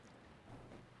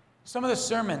Some of the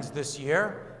sermons this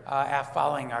year,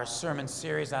 following our sermon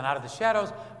series on Out of the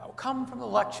Shadows, come from the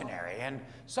lectionary. And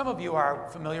some of you are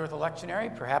familiar with the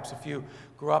lectionary. Perhaps if you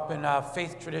grew up in a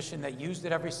faith tradition that used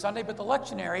it every Sunday. But the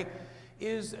lectionary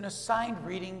is an assigned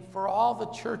reading for all the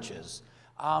churches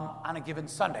on a given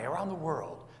Sunday around the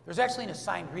world. There's actually an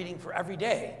assigned reading for every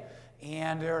day.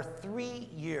 And there are 3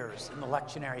 years in the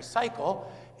lectionary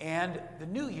cycle. And the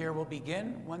new year will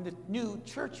begin when the new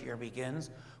church year begins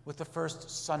with the first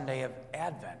Sunday of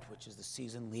Advent, which is the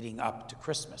season leading up to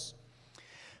Christmas.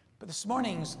 But this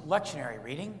morning's lectionary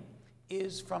reading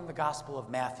is from the Gospel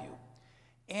of Matthew.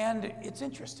 And it's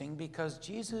interesting because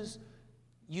Jesus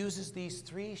uses these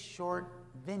 3 short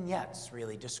vignettes,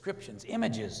 really, descriptions,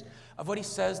 images of what he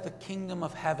says the kingdom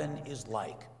of heaven is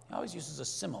like. He always uses a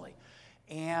simile.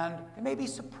 And they may be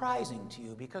surprising to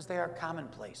you because they are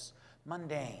commonplace,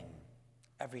 mundane,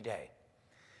 every day.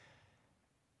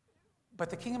 But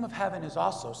the kingdom of heaven is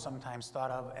also sometimes thought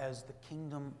of as the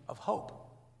kingdom of hope.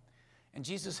 And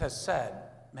Jesus has said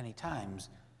many times,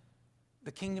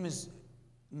 the kingdom is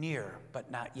near, but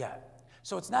not yet.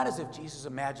 So it's not as if Jesus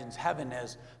imagines heaven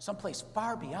as someplace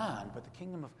far beyond, but the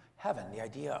kingdom of heaven, the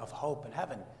idea of hope in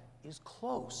heaven, is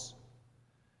close,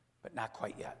 but not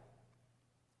quite yet.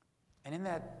 And in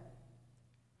that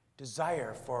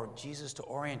desire for Jesus to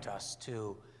orient us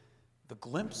to the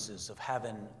glimpses of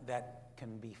heaven that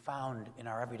can be found in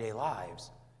our everyday lives,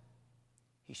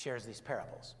 he shares these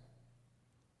parables.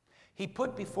 He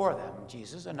put before them,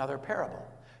 Jesus, another parable.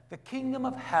 The kingdom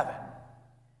of heaven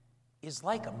is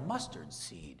like a mustard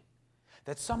seed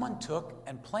that someone took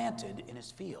and planted in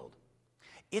his field.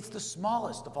 It's the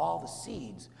smallest of all the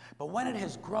seeds, but when it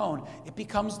has grown, it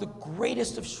becomes the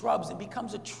greatest of shrubs. It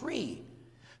becomes a tree,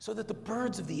 so that the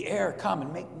birds of the air come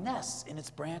and make nests in its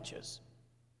branches.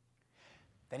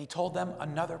 Then he told them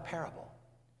another parable.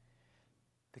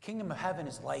 The kingdom of heaven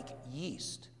is like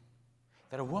yeast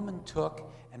that a woman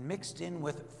took and mixed in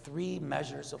with 3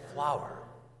 measures of flour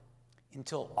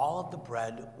until all of the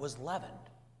bread was leavened.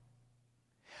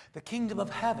 The kingdom of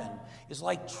heaven is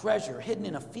like treasure hidden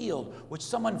in a field which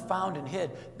someone found and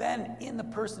hid. Then in the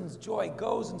person's joy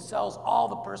goes and sells all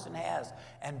the person has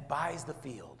and buys the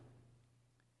field.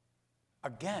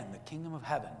 Again, the kingdom of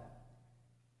heaven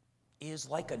is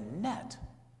like a net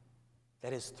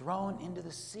that is thrown into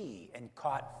the sea and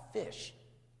caught fish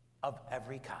of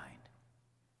every kind.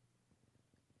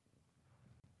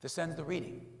 This ends the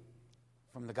reading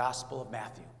from the Gospel of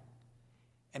Matthew.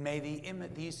 And may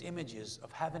these images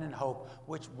of heaven and hope,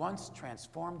 which once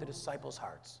transformed the disciples'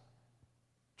 hearts,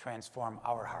 transform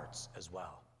our hearts as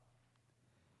well.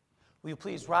 Will you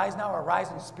please rise now, or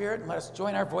rise in spirit, and let us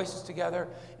join our voices together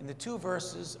in the 2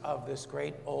 verses of this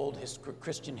great old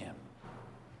Christian hymn.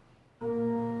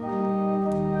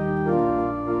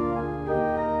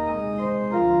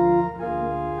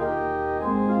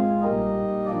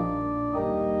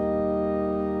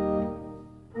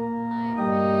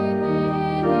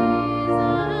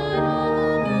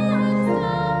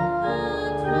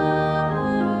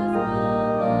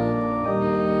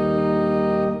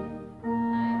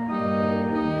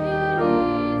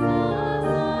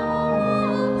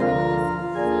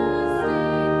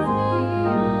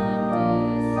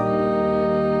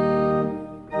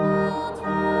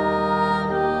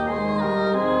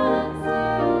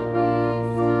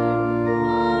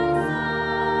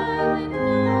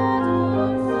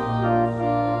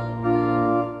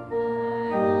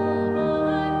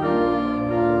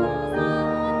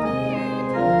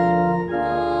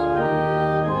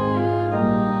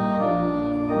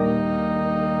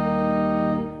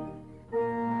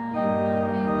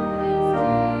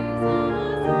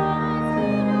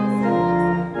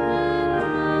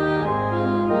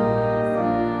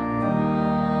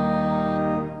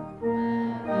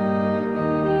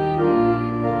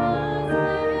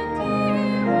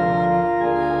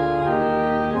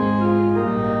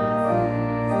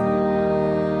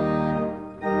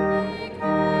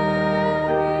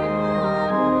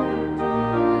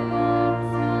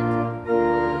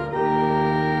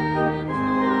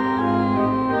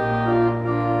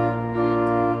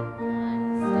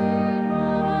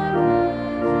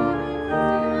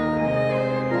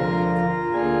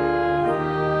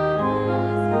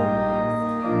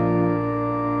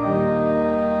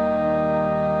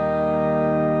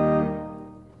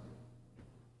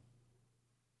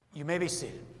 You may be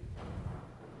seated.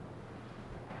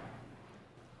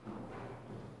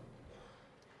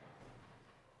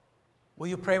 Will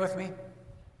you pray with me?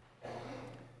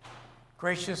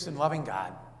 Gracious and loving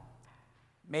God,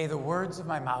 may the words of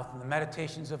my mouth and the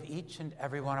meditations of each and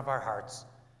every one of our hearts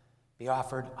be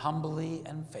offered humbly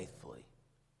and faithfully.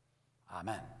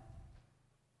 Amen.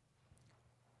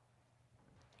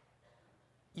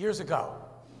 Years ago,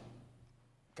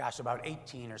 about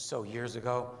 18 or so years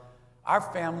ago, our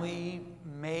family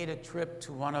made a trip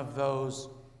to one of those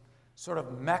sort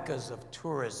of meccas of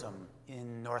tourism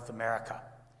in North America.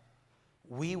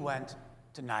 We went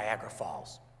to Niagara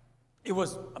Falls. It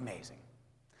was amazing.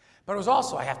 But it was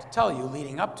also, I have to tell you,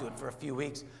 leading up to it for a few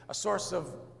weeks, a source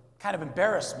of kind of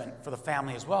embarrassment for the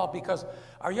family as well, because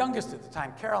our youngest at the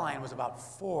time, Caroline, was about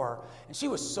 4, and she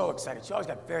was so excited. She always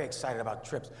got very excited about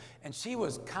trips, and she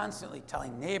was constantly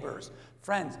telling neighbors,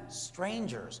 friends,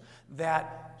 strangers,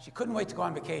 that she couldn't wait to go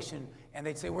on vacation, and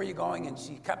they'd say, "Where are you going?" And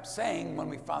she kept saying, when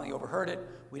we finally overheard it,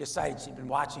 we decided she'd been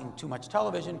watching too much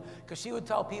television, because she would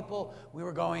tell people we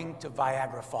were going to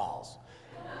Niagara Falls.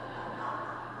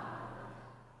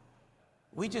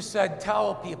 We just said,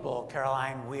 "Tell people,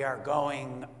 Caroline, we are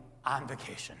going on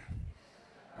vacation."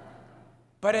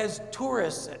 But as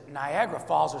tourists at Niagara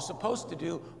Falls are supposed to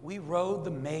do, we rode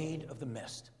the Maid of the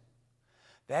Mist.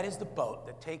 That is the boat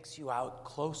that takes you out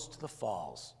close to the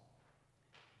falls,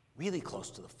 really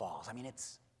close to the falls. I mean,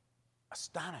 it's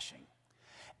astonishing.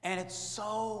 And it's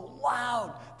so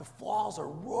loud. The falls are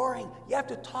roaring. You have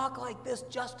to talk like this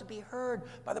just to be heard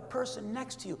by the person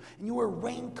next to you. And you wear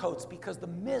raincoats because the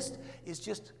mist is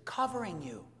just covering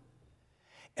you.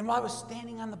 And while I was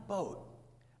standing on the boat,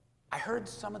 I heard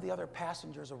some of the other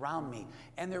passengers around me,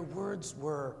 and their words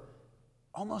were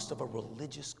almost of a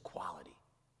religious quality.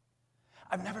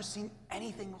 "I've never seen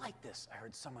anything like this," I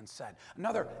heard someone said.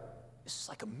 Another, "This is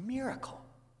like a miracle.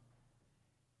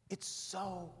 It's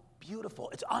so beautiful.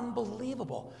 It's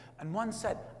unbelievable." And one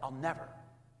said, I'll never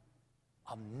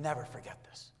forget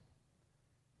this."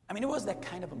 I mean, it was that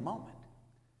kind of a moment.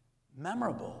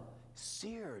 Memorable,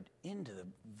 seared into the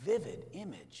vivid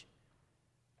image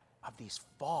of these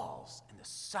falls and the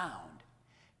sound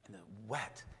and the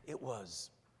wet. It was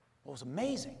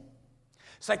amazing.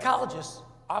 Psychologists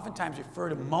oftentimes refer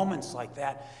to moments like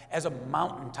that as a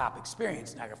mountaintop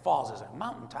experience. Niagara Falls is a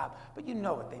mountaintop, but you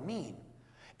know what they mean.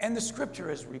 And the scripture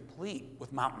is replete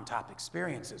with mountaintop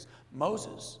experiences.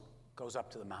 Moses goes up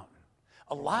to the mountain.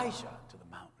 Elijah to the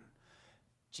mountain.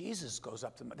 Jesus goes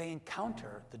up to the mountain. They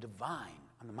encounter the divine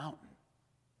on the mountain.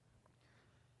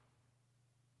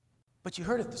 But you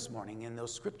heard it this morning in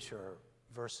those scripture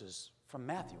verses from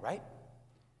Matthew, right?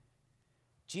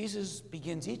 Jesus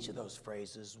begins each of those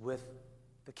phrases with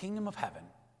the kingdom of heaven,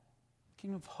 the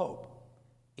kingdom of hope,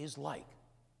 is like.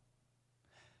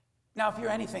 Now, if you're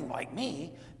anything like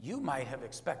me, you might have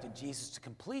expected Jesus to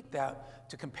complete that,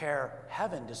 to compare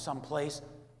heaven to someplace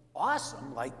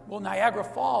awesome, like, Niagara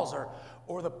Falls,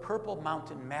 or the purple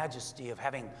mountain majesty of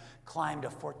having climbed a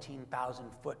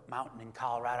 14,000-foot mountain in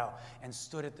Colorado and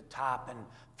stood at the top and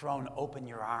thrown open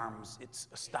your arms. It's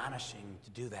astonishing to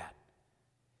do that.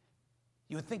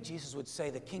 You would think Jesus would say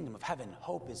the kingdom of heaven,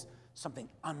 hope, is something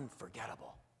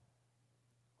unforgettable,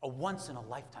 a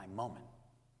once-in-a-lifetime moment.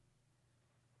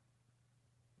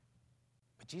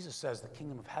 But Jesus says the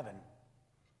kingdom of heaven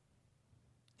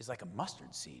is like a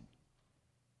mustard seed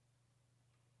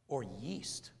or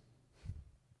yeast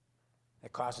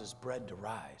that causes bread to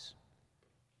rise.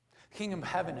 The kingdom of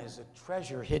heaven is a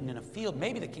treasure hidden in a field.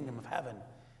 Maybe the kingdom of heaven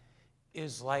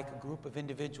is like a group of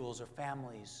individuals or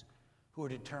families who are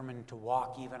determined to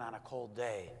walk even on a cold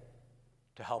day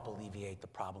to help alleviate the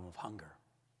problem of hunger.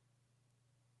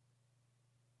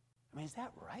 I mean, is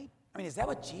that right? I mean, is that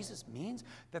what Jesus means?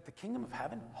 That the kingdom of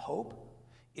heaven, hope,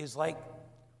 is like,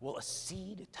 a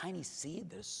seed, a tiny seed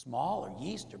that is small, or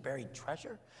yeast, or buried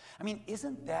treasure? I mean,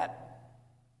 isn't that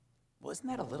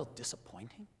a little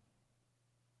disappointing?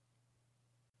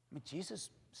 I mean,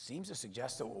 Jesus seems to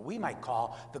suggest that what we might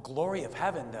call the glory of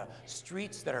heaven, the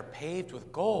streets that are paved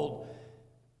with gold,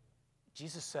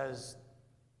 Jesus says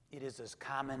it is as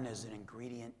common as an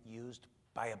ingredient used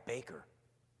by a baker.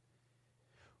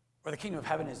 Or the kingdom of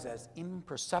heaven is as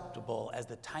imperceptible as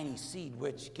the tiny seed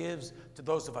which gives to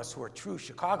those of us who are true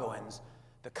Chicagoans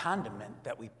the condiment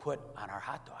that we put on our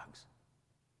hot dogs.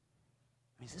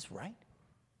 I mean, is this right?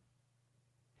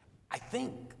 I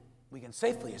think we can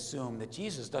safely assume that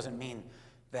Jesus doesn't mean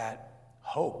that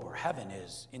hope or heaven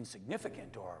is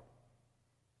insignificant or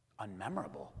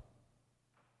unmemorable.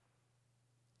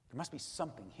 There must be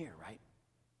something here, right?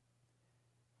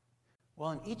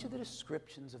 Well, in each of the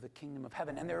descriptions of the kingdom of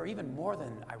heaven, and there are even more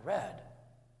than I read,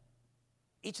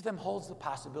 each of them holds the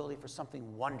possibility for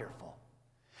something wonderful,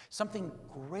 something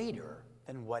greater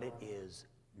than what it is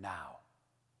now.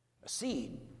 A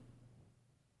seed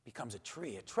becomes a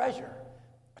tree, a treasure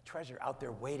out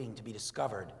there waiting to be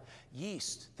discovered.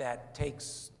 Yeast that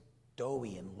takes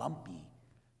doughy and lumpy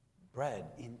bread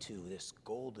into this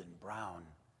golden brown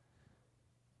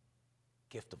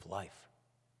gift of life.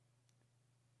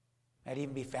 Might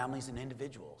even be families and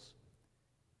individuals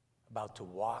about to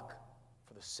walk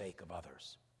for the sake of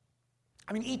others.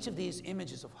 I mean, each of these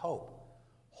images of hope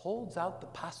holds out the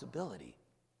possibility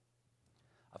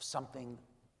of something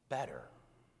better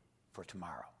for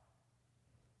tomorrow.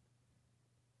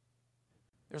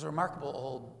 There's a remarkable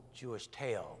old Jewish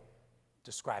tale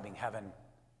describing heaven.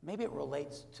 Maybe it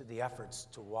relates to the efforts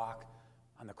to walk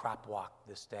on the crop walk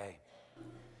this day.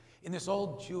 In this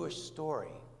old Jewish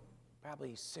story,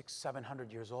 probably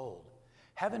 600-700 years old,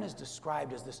 heaven is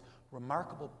described as this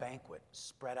remarkable banquet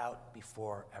spread out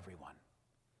before everyone.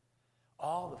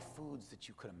 All the foods that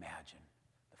you could imagine,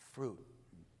 the fruit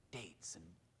and dates and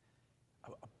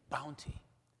a bounty.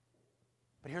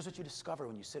 But here's what you discover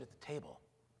when you sit at the table.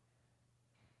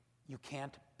 You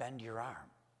can't bend your arm.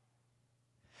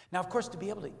 Now, of course, to be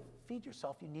able to feed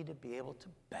yourself, you need to be able to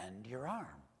bend your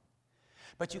arm.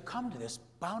 But you come to this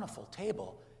bountiful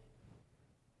table,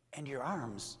 and your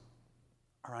arms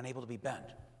are unable to be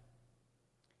bent.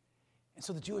 And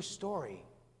so the Jewish story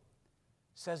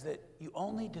says that you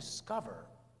only discover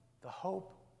the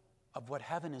hope of what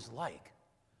heaven is like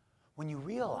when you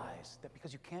realize that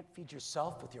because you can't feed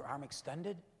yourself with your arm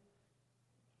extended,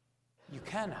 you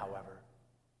can, however,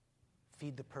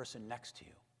 feed the person next to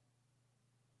you.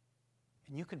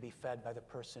 And you can be fed by the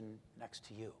person next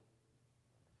to you.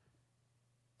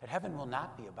 That heaven will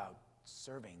not be about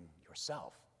serving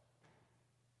yourself,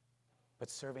 but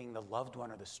serving the loved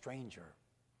one or the stranger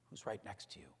who's right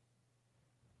next to you.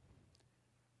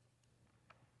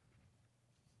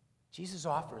 Jesus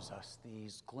offers us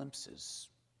these glimpses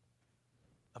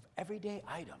of everyday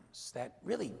items that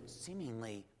really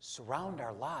seemingly surround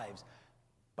our lives,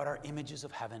 but are images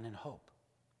of heaven and hope.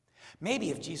 Maybe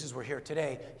if Jesus were here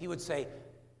today, he would say,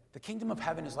 the kingdom of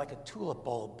heaven is like a tulip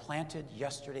bulb planted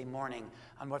yesterday morning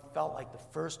on what felt like the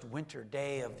first winter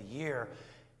day of the year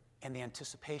and the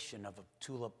anticipation of a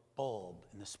tulip bulb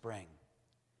in the spring.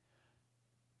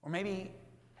 Or maybe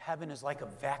heaven is like a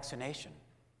vaccination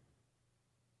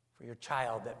for your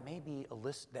child that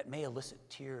may elicit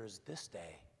tears this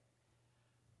day,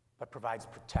 but provides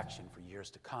protection for years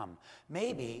to come.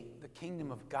 Maybe the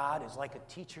kingdom of God is like a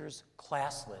teacher's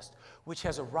class list, which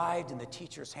has arrived in the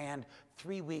teacher's hand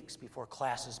 3 weeks before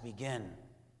classes begin.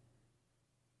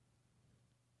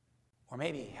 Or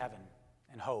maybe heaven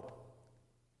and hope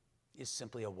is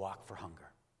simply a walk for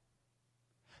hunger.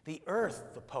 The earth,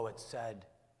 the poet said,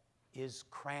 is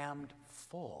crammed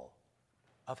full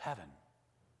of heaven.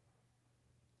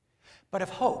 But if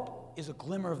hope is a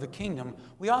glimmer of the kingdom,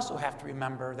 we also have to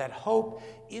remember that hope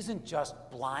isn't just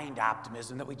blind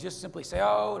optimism, that we just simply say,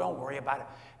 oh, don't worry about it.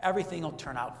 Everything will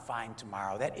turn out fine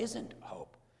tomorrow. That isn't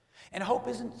hope. And hope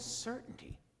isn't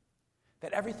certainty,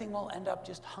 that everything will end up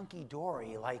just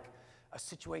hunky-dory like a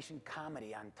situation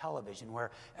comedy on television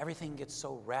where everything gets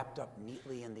so wrapped up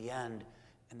neatly in the end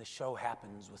and the show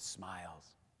happens with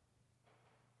smiles.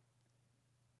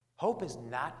 Hope is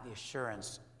not the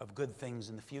assurance of good things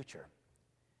in the future.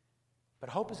 But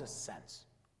hope is a sense,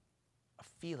 a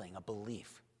feeling, a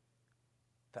belief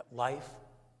that life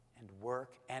and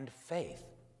work and faith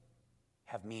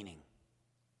have meaning.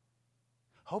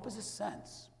 Hope is a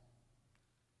sense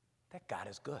that God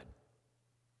is good.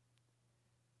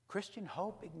 Christian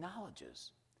hope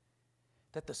acknowledges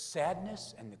that the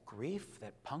sadness and the grief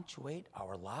that punctuate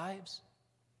our lives,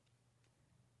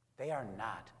 they are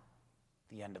not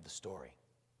the end of the story.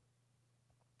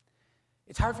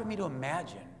 It's hard for me to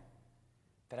imagine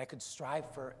that I could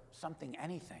strive for something,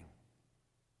 anything,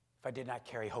 if I did not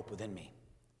carry hope within me.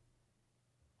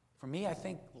 For me, I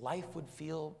think life would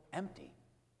feel empty,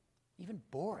 even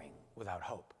boring without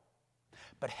hope.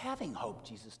 But having hope,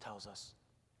 Jesus tells us,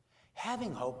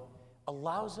 having hope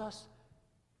allows us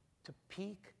to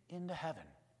peek into heaven,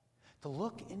 to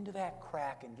look into that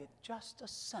crack and get just a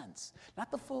sense,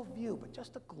 not the full view, but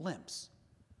just a glimpse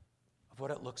of what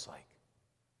it looks like.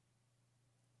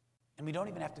 And we don't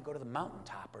even have to go to the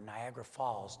mountaintop or Niagara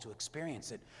Falls to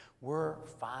experience it. We're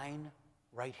fine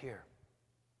right here.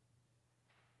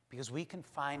 Because we can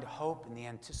find hope in the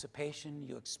anticipation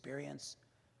you experience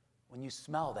when you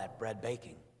smell that bread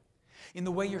baking, in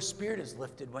the way your spirit is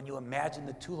lifted when you imagine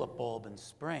the tulip bulb in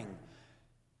spring.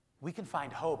 We can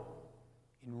find hope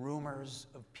in rumors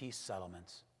of peace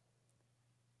settlements,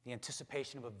 the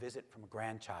anticipation of a visit from a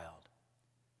grandchild.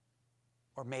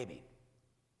 Or maybe,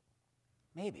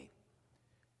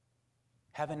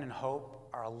 heaven and hope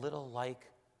are a little like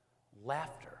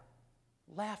laughter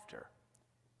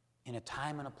in a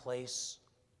time and a place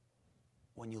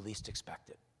when you least expect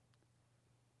it.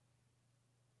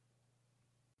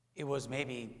 It was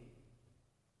maybe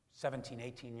 17,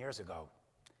 18 years ago.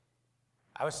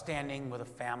 I was standing with a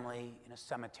family in a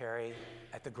cemetery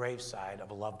at the graveside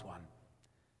of a loved one.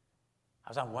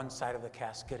 I was on one side of the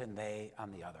casket and they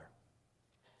on the other.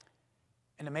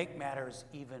 And to make matters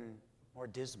even more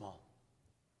dismal,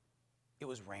 it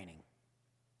was raining,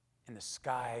 and the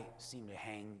sky seemed to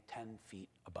hang 10 feet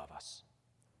above us.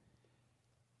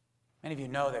 Many of you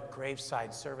know that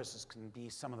graveside services can be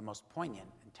some of the most poignant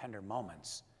and tender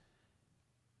moments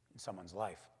in someone's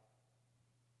life.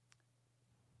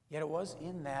 Yet it was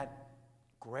in that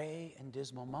gray and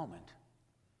dismal moment,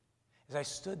 as I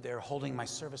stood there holding my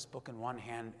service book in one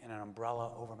hand and an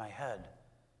umbrella over my head,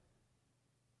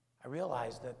 I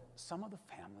realized that some of the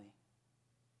family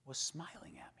was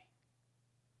smiling at me.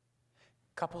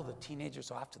 A couple of the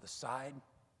teenagers off to the side,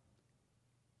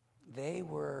 they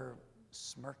were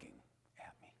smirking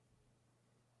at me.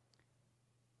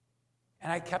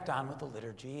 And I kept on with the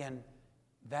liturgy, and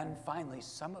then finally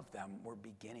some of them were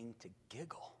beginning to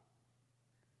giggle.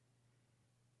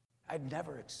 I'd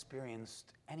never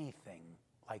experienced anything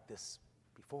like this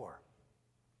before.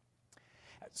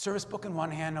 Service book in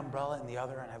one hand, umbrella in the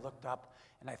other, and I looked up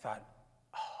and I thought,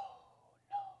 oh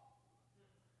no.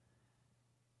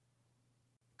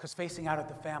 Because facing out at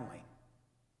the family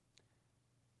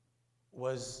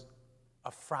was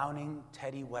a frowning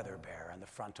Teddy Weather Bear on the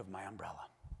front of my umbrella.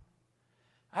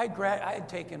 I had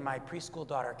taken my preschool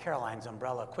daughter Caroline's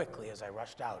umbrella quickly as I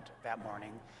rushed out that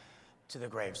morning to the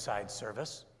graveside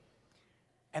service.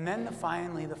 And then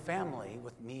finally, the family,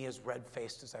 with me as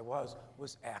red-faced as I was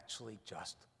actually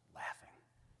just laughing.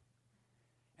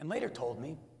 And later told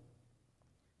me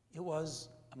it was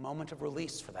a moment of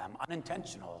release for them,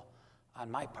 unintentional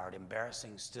on my part,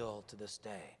 embarrassing still to this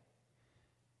day.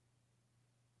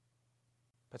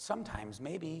 But sometimes,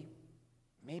 maybe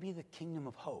the kingdom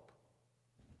of hope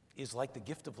is like the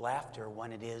gift of laughter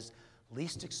when it is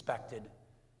least expected,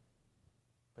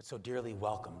 but so dearly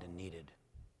welcomed and needed.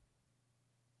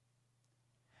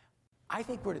 I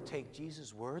think we're to take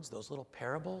Jesus' words, those little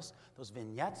parables, those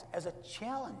vignettes, as a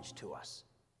challenge to us.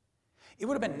 It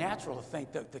would have been natural to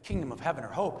think that the kingdom of heaven or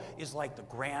hope is like the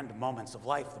grand moments of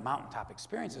life, the mountaintop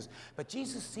experiences. But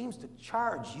Jesus seems to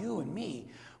charge you and me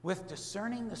with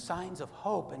discerning the signs of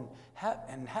hope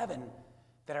and heaven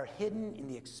that are hidden in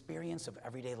the experience of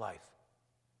everyday life.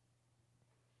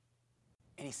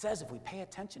 And he says if we pay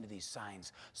attention to these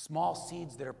signs, small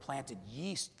seeds that are planted,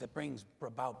 yeast that brings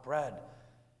about bread,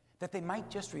 that they might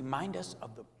just remind us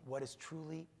of what is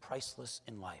truly priceless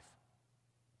in life.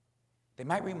 They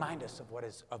might remind us of what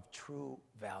is of true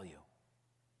value.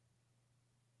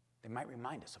 They might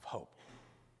remind us of hope.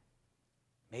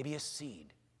 Maybe a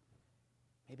seed,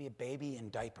 maybe a baby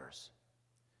in diapers,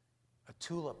 a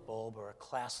tulip bulb or a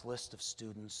class list of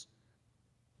students,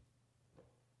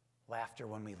 laughter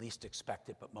when we least expect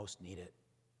it but most need it.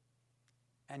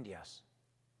 And yes,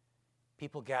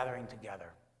 people gathering together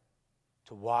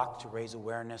to walk to raise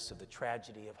awareness of the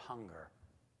tragedy of hunger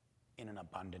in an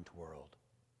abundant world.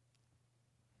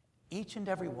 Each and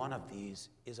every one of these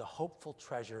is a hopeful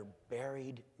treasure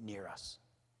buried near us.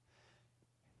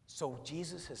 So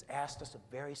Jesus has asked us a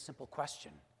very simple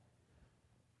question.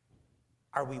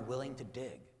 Are we willing to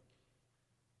dig?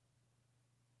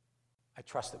 I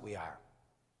trust that we are.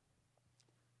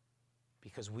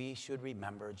 Because we should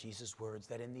remember Jesus' words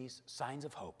that in these signs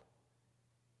of hope,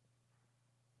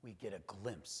 we get a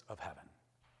glimpse of heaven.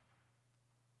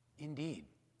 Indeed,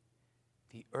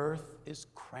 the earth is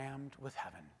crammed with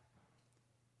heaven.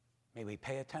 May we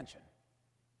pay attention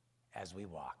as we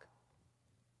walk.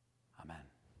 Amen.